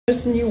The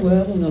person you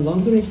were will no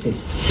longer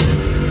exist.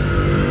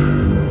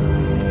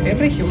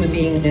 Every human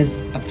being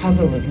is a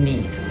puzzle of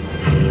need.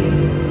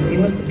 You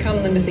must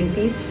become the missing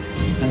piece,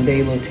 and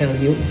they will tell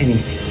you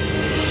anything.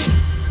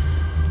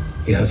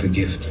 You have a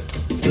gift.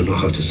 You know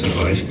how to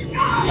survive.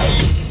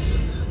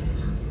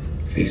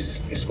 This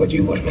is what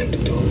you were meant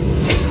to do.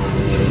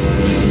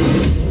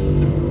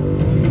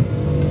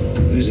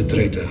 There is a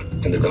traitor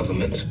in the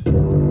government.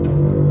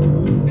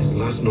 His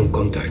last known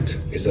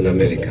contact is an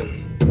American.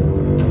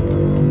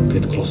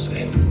 Get close to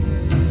him.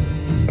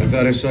 I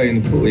thought I saw you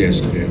in the pool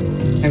yesterday.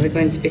 Are we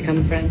going to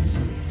become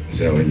friends? Is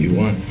that what you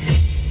want?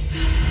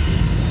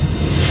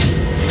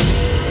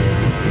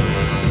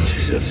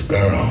 She's a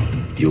sparrow.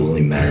 You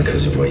only matter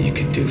because of what you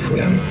can do for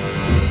them.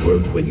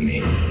 Work with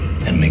me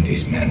and make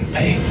these men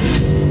pay.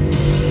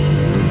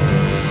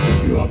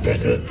 You are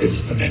better at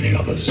this than any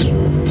of us.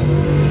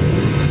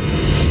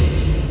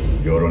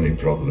 Your only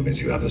problem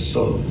is you have a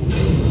soul.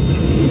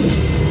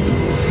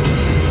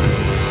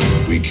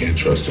 We can't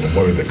trust a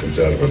word that comes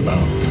out of her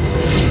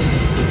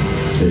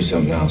mouth. There's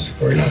something else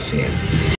we're not seeing.